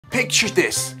Picture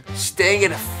this, staying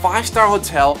in a 5-star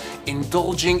hotel,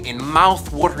 indulging in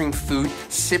mouth-watering food,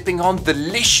 sipping on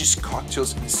delicious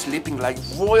cocktails and sleeping like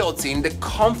royalty in the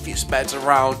comfiest beds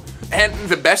around. And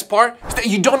the best part is that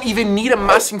you don't even need a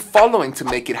massive following to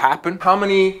make it happen. How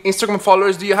many Instagram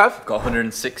followers do you have? Got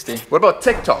 160. What about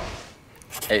TikTok?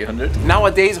 800.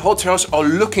 Nowadays, hotels are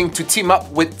looking to team up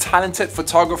with talented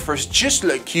photographers just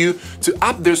like you to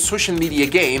up their social media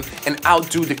game and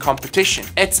outdo the competition.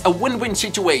 It's a win-win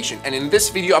situation, and in this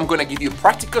video, I'm gonna give you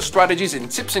practical strategies and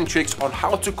tips and tricks on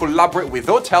how to collaborate with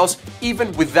hotels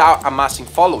even without amassing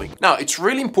following. Now, it's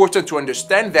really important to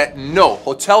understand that no,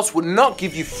 hotels would not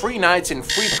give you free nights and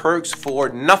free perks for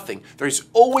nothing. There is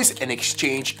always an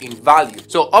exchange in value.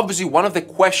 So obviously, one of the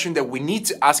questions that we need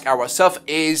to ask ourselves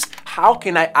is, how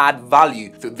can I add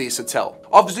value to this hotel?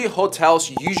 Obviously, hotels,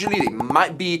 usually they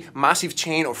might be massive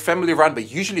chain or family run,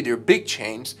 but usually they're big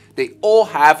chains. They all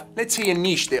have, let's say, a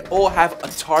niche. They all have a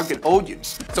target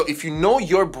audience. So if you know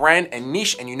your brand and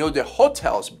niche and you know the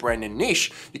hotel's brand and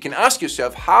niche, you can ask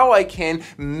yourself how I can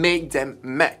make them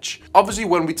match. Obviously,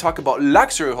 when we talk about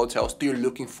luxury hotels, they're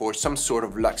looking for some sort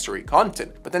of luxury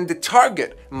content, but then the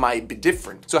target might be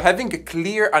different. So having a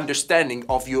clear understanding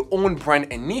of your own brand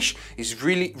and niche is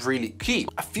really, really key.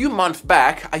 A few months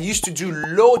back, I used to do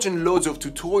loads and loads of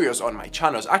tutorials on my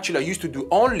channels. Actually, I used to do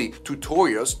only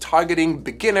tutorials targeting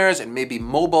beginners and maybe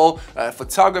mobile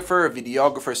photographer,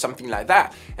 videographer, something like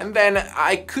that. And then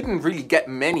I couldn't really get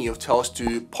many hotels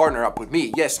to partner up with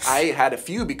me. Yes, I had a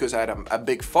few because I had a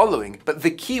big following, but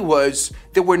the key was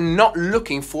they were not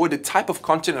looking for the type of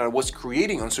content that I was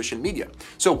creating on social media.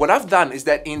 So what I've done is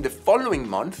that in the following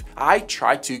month, I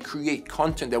tried to create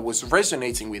content that was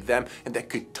resonating with them and that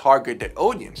could target that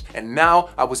audience. And now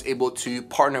I was able to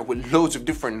partner with loads of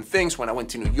different things when I went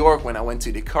to New York, when I went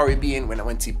to the Caribbean, when I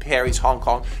went to Paris, Hong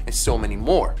Kong, and so many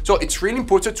more. So it's really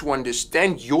important to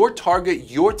understand your target,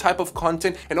 your type of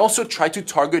content, and also try to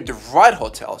target the right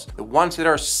hotels, the ones that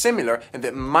are similar and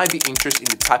that might be interested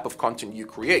in the type of content you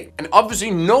create. And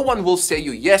obviously, no one will say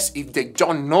you yes if they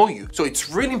don't know you. So it's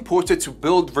really important to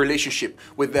build relationship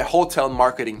with the hotel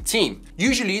marketing team.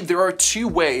 Usually, there are two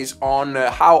ways on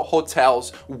how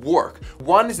hotels work.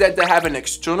 One is that they have an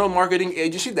external marketing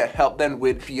agency that help them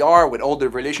with PR, with all the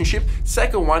relationship.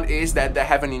 Second one is that they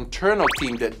have an internal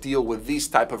team that deal with these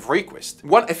type of requests.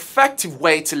 One effective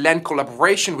way to land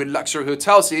collaboration with luxury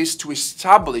hotels is to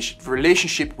establish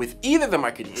relationship with either the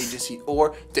marketing agency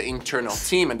or the internal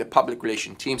team and the public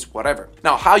relation teams, whatever.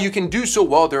 Now, how you can do so?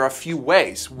 Well, there are a few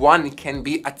ways. One can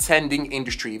be attending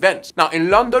industry events. Now, in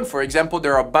London, for example,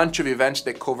 there are a bunch of events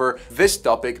that cover this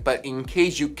topic, but in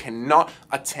case you cannot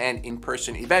attend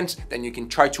in-person events, then you can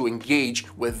try to engage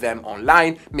with them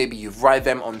online. Maybe you write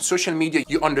them on social media.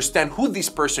 You understand who this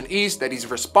person is that is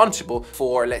responsible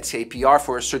for, let's say, PR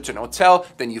for a certain hotel.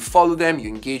 Then you follow them, you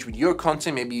engage with your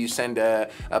content. Maybe you send a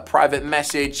private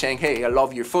message saying, hey, I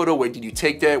love your photo. Where did you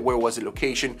take that? Where was the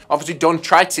location? Obviously, don't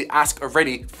try to ask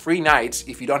already free nights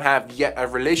if you don't have yet a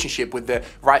relationship with the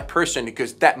right person,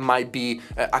 because that might be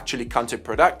actually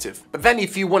counterproductive. But then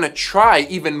if you want to try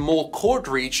even more cold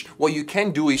reach, what you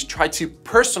can do is try to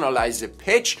personalize the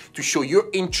pitch to show your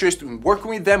interest in working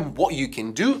with them, what you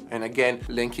can do. And again,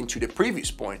 linking to the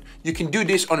previous point, you can do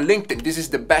this on LinkedIn. This is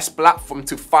the best platform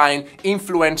to find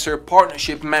influencer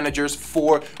partnership managers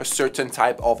for a certain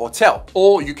type of hotel.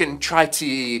 Or you can try to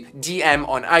DM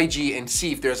on IG and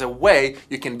see if there's a way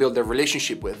you can build a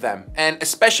relationship with them. And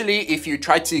especially if you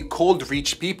try to cold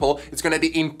reach people, it's going to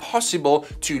be impossible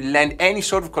to land any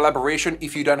sort of collaboration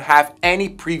if you don't have any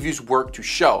previous work to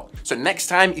show. So next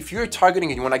time, if you're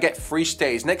targeting and you want to get free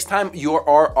stays, next time you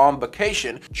are on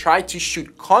vacation, try to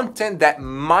shoot content that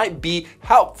might be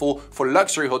helpful for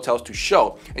luxury hotels to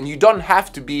show. And you don't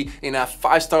have to be in a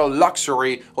 5-star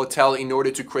luxury hotel in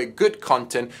order to create good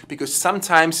content, because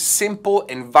sometimes simple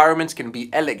environments can be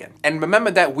elegant. And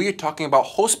remember that we're talking about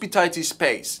hospitality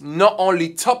space, not only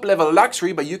top level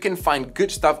luxury, but you can find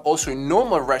good stuff also in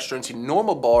normal restaurants, in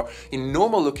normal bar, in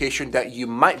normal location that you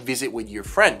might visit with your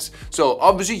friends. So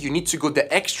obviously you need to go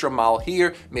the extra mile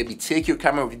here, maybe take your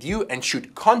camera with you and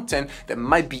shoot content that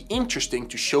might be interesting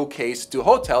to showcase to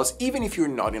hotels, even if you're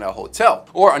not in a hotel.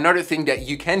 Or another thing that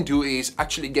you can do is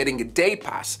actually getting a day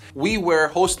pass. We were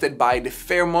hosted by the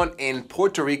Fairmont in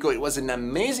Puerto Rico. It was an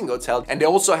amazing hotel, and they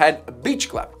also had a beach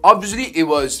club. Obviously, it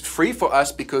was free for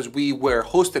us because we were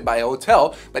hosted by a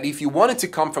hotel, but if you wanted to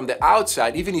come from the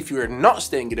outside, even if you were not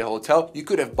staying in a hotel, you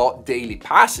could have bought daily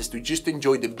passes to just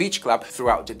enjoy the beach club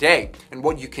throughout the day. And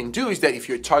what you can do is that if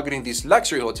you're targeting these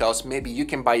luxury hotels, maybe you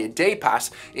can buy a day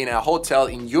pass in a hotel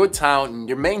in your town, in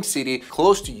your main city,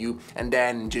 close to you, and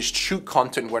then just shoot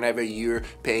content whenever you're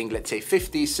paying, let's say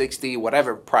 50, 60,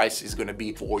 whatever price is gonna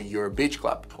be for your beach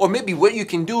club. Or maybe what you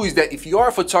can do is that if you are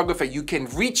a photographer, you can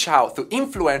reach out to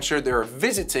influencers that are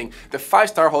visiting the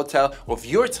 5-star hotel of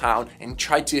your town and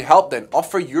try to help them,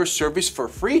 offer your service for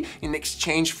free in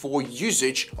exchange for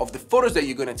usage of the photos that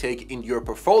you're gonna take in your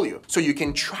portfolio. So you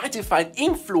can try to find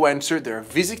influencers that are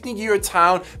visiting your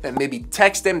town, then maybe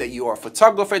text them that you are a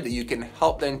photographer, that you can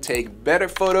help them take better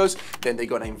photos, then they're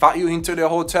gonna invite you into their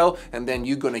hotel, and then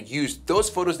you're gonna use those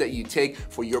photos that you take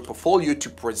for your portfolio to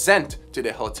present to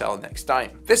the hotel next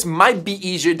time. This might be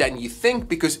easier than you think,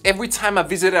 because every time I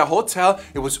visited a hotel,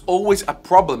 it was always a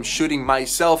problem shooting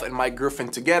myself and my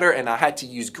girlfriend together, and I had to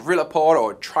use GorillaPod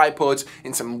or tripods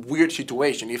in some weird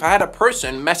situation. If I had a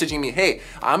person messaging me, hey,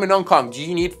 I'm in Hong Kong, do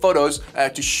you need photos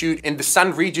to shoot in the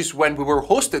Sun Regis when we were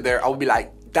hosted there? I would be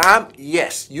like, damn,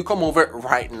 yes, you come over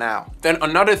right now. Then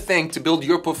another thing to build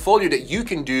your portfolio that you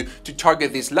can do to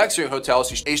target these luxury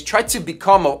hotels is try to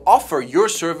become or offer your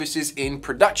services in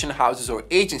production houses or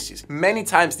agencies. Many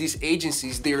times these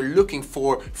agencies, they're looking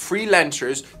for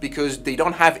freelancers because they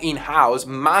don't have in-house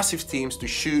massive teams to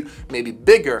shoot maybe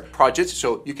bigger projects.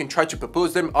 So you can try to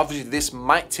propose them. Obviously, this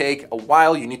might take a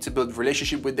while. You need to build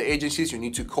relationship with the agencies. You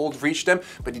need to cold reach them,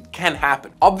 but it can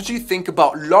happen. Obviously, think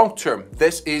about long-term.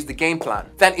 This is the game plan.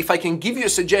 Then if I can give you a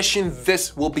suggestion,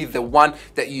 this will be the one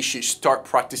that you should start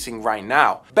practicing right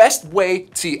now. Best way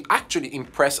to actually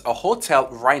impress a hotel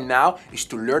right now is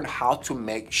to learn how to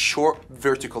make short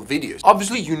vertical videos.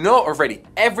 Obviously, you know already,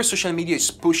 every social media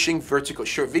is pushing vertical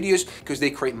short videos because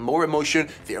they create more emotion,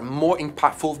 they are more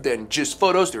impactful than just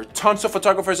photos. There are tons of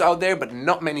photographers out there, but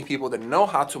not many people that know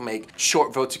how to make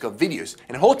short vertical videos.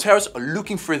 And hotels are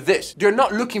looking for this. They're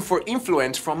not looking for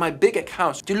influence from my big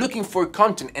accounts. They're looking for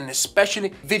content, and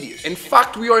especially videos. In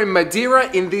fact, we are in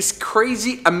Madeira in this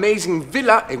crazy, amazing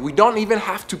villa, and we don't even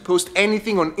have to post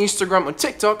anything on Instagram or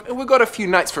TikTok, and we got a few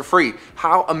nights for free.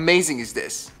 How amazing is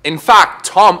this? In fact,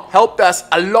 Tom helped us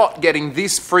a lot getting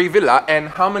this free villa. And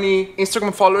how many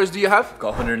Instagram followers do you have?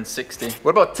 Got 160.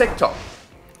 What about TikTok?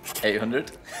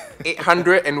 800.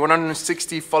 800 and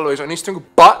 160 followers on Instagram,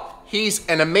 but he's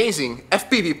an amazing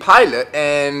FPV pilot.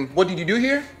 And what did you do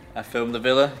here? I filmed the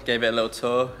villa, gave it a little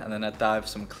tour, and then I dived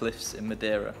some cliffs in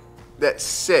Madeira. That's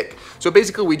sick. So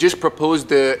basically, we just proposed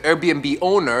the Airbnb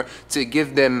owner to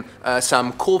give them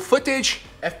some cool footage,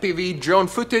 FPV drone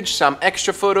footage, some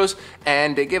extra photos,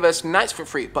 and they give us nights for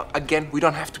free. But again, we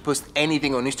don't have to post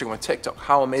anything on Instagram or TikTok.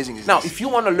 How amazing is this? Now, if you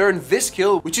want to learn this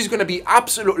skill, which is going to be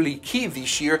absolutely key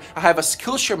this year, I have a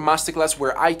Skillshare masterclass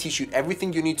where I teach you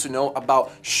everything you need to know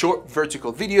about short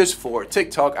vertical videos for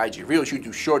TikTok, IG Reels,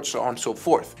 YouTube Shorts, so on and so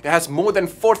forth. It has more than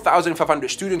 4,500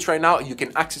 students right now, and you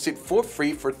can access it for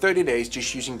free for 30 days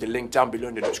just using the link down below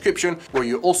in the description, where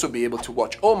you'll also be able to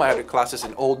watch all my other classes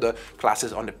and all the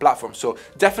classes on the platform. So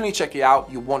definitely check it out,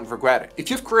 you won't regret it.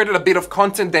 If you've created a bit of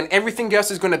content, then everything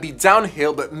else is going to be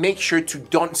downhill, but make sure to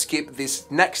don't skip this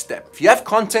next step. If you have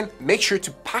content, make sure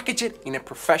to package it in a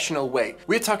professional way.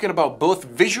 We're talking about both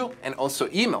visual and also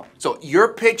email. So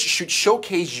your pitch should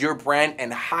showcase your brand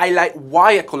and highlight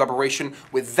why a collaboration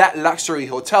with that luxury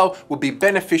hotel would be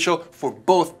beneficial for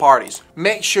both parties.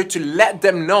 Make sure to let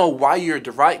them know why you're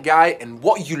the right guy and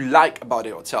what you like about the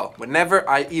hotel. Whenever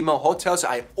I email hotels,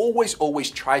 I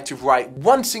always try to write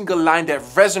one single line that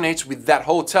resonates with that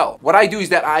hotel. What I do is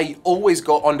that I always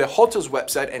go on the hotel's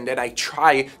website, and then I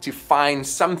try to find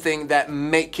something that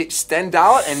make it stand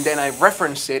out, and then I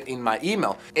reference it in my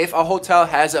email. If a hotel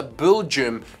has a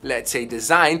Belgium, let's say,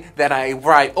 design, then I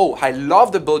write, oh, I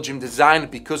love the Belgium design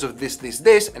because of this,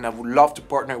 and I would love to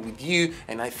partner with you,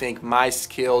 and I think my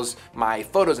skills, my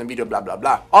photos and video, blah, blah,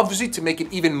 blah. Obviously, to make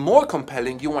it even more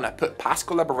compelling, you want to put past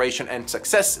collaboration and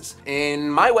successes. In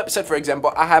my website, for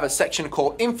example, I have a section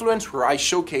called Influence, where I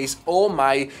showcase all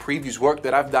my previous work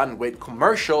that I've done with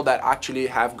commercial that actually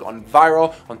have gone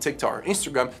viral on TikTok or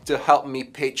Instagram to help me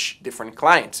pitch different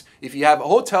clients. If you have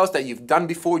hotels that you've done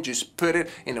before, just put it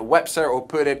in a website or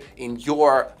put it in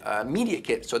your media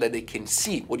kit so that they can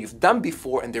see what you've done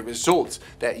before and the results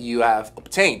that you have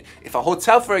obtained. If a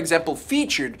hotel, for example,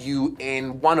 featured you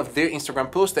in one of their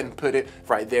Instagram posts, then put it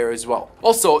right there as well.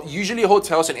 Also, usually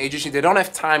hotels and agencies, they don't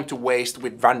have time to waste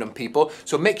with random people,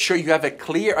 so make sure you have a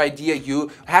clear idea.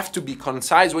 You have to be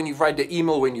concise when you write the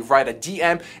email, when you write a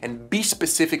DM, and be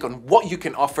specific on what you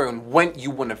can offer and when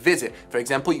you want to visit. For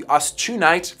example, you ask 2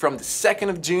 nights from the 2nd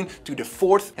of June to the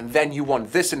 4th, and then you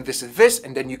want this and this and this,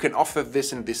 and then you can offer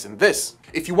this and this and this.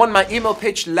 If you want my email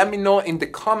pitch, let me know in the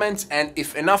comments, and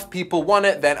if enough people want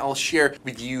it, then I'll share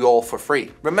with you all for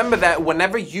free. Remember that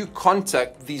whenever you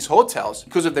contact these hotels,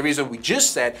 because of the reason we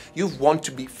just said, you want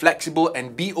to be flexible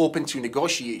and be open to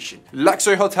negotiation.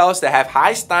 Luxury hotels, that have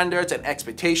high standards and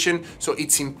expectation, so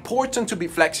it's important to be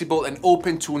flexible and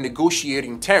open to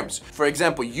negotiating terms. For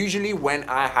example, usually when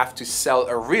I have to sell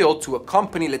a reel to a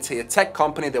company, let's say a tech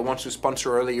company that wants to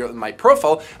sponsor earlier in my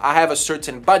profile, I have a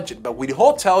certain budget. But with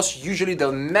hotels, usually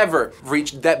they'll never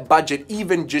reach that budget,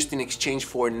 even just in exchange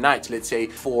for a night, let's say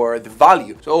for the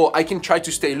value. So I can try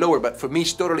to stay lower, but for me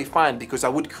it's totally fine because I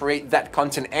would create that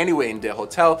content anyway in the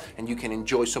hotel and you can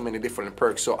enjoy so many different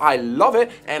perks. So I love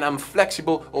it, and I'm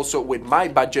flexible also with my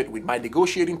budget, with my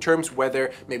negotiating terms,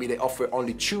 whether maybe they offer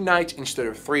only 2 nights instead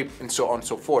of 3 and so on and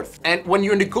so forth. And when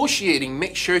you're negotiating,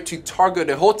 make sure to target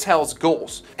the hotel's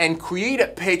goals and create a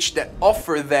pitch that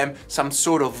offer them some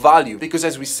sort of value, because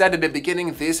as we said at the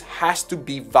beginning, this has to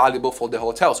be valuable for the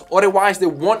hotels, otherwise they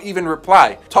won't even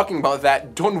reply. Talking about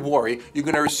that, don't worry, you're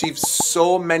gonna receive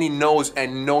so many no's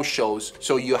and no-shows,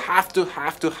 so you have to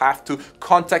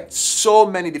contact so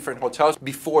many different hotels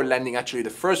before landing actually the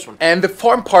first one. And the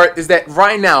fun part is that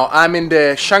right now I'm in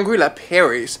the Shangri-La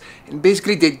Paris, and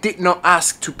basically they did not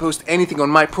ask to post anything on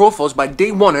my profiles, but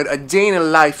they wanted a day in a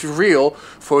life reel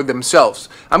for themselves.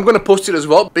 I'm gonna post it as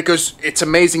well because it's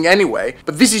amazing anyway,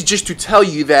 but this is just to tell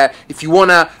you that if you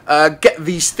wanna get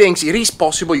these things, it is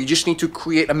possible. You just need to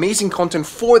create amazing content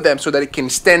for them so that it can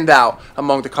stand out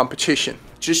among the competition.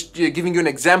 Just giving you an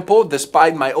example,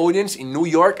 despite my audience in New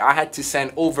York, I had to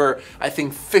send over, I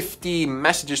think, 50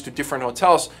 messages to different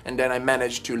hotels, and then I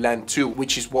managed to land 2,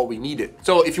 which is what we needed.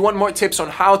 So if you want more tips on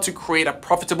how to create a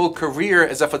profitable career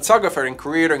as a photographer and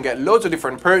creator and get loads of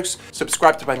different perks,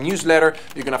 subscribe to my newsletter.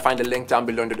 You're gonna find the link down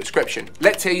below in the description.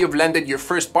 Let's say you've landed your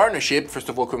first partnership. First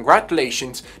of all,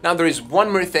 congratulations. Now there is one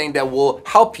more thing that will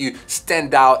help you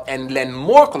stand out and land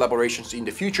more collaborations in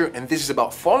the future, and this is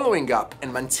about following up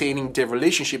and maintaining the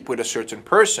relationship with a certain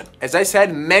person. As I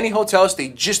said, many hotels, they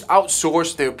just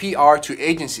outsource their PR to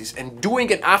agencies, and doing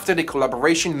it after the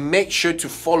collaboration, make sure to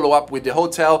follow up with the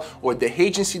hotel or the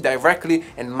agency directly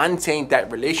and maintain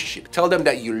that relationship. Tell them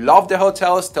that you love the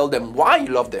hotels, tell them why you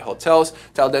love the hotels,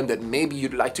 tell them that maybe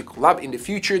you'd like to collab in the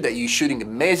future, that you're shooting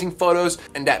amazing photos,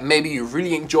 and that maybe you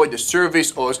really enjoy the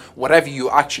service or whatever you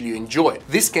actually enjoy.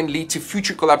 This can lead to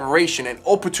future collaboration and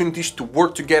opportunities to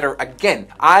work together again.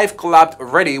 I've collabed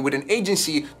already with an agency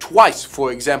twice,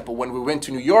 for example, when we went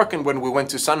to New York and when we went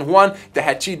to San Juan. They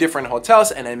had 2 different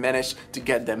hotels and I managed to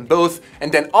get them both.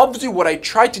 And then obviously what I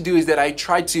tried to do is that I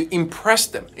tried to impress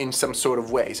them in some sort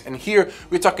of ways. And here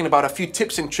we're talking about a few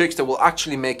tips and tricks that will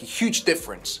actually make a huge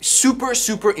difference.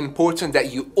 Super important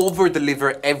that you over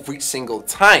deliver every single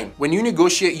time. When you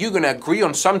negotiate, you're gonna agree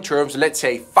on some terms, let's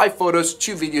say 5 photos,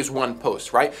 2 videos, 1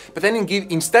 post, right? But then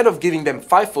instead of giving them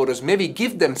 5 photos, maybe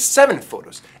give them 7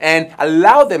 photos and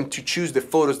allow them to choose the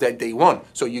photos that they want.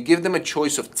 So you give them a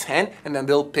choice of 10 and then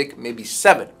they'll pick maybe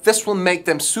 7. This will make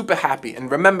them super happy. And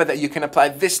remember that you can apply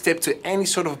this tip to any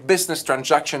sort of business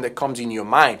transaction that comes in your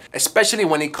mind, especially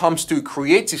when it comes to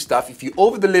creative stuff. If you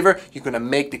over deliver, you're gonna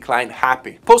make the client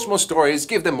happy. Post more stories,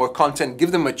 give them more content,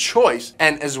 give them a choice,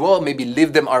 and as well maybe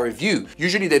leave them a review.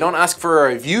 Usually they don't ask for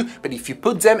a review, but if you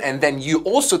put them and then you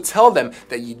also tell them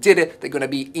that you did it, they're gonna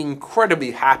be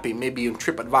incredibly happy. Maybe on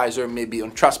TripAdvisor, maybe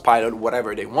on Trustpilot,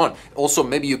 whatever they want. Also,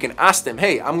 maybe you can ask them,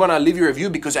 hey, I'm gonna leave you a review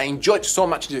because I enjoyed so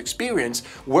much the experience.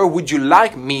 Where would you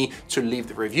like me to leave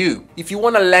the review? If you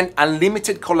wanna land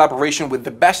unlimited collaboration with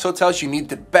the best hotels, you need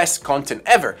the best content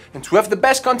ever. And to have the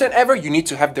best content ever, you need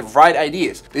to have the right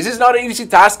ideas. This is not an easy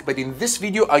task, but in this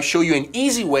video, I show you an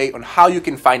easy way on how you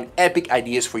can find epic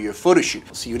ideas for your photo shoot.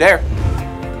 I'll see you there.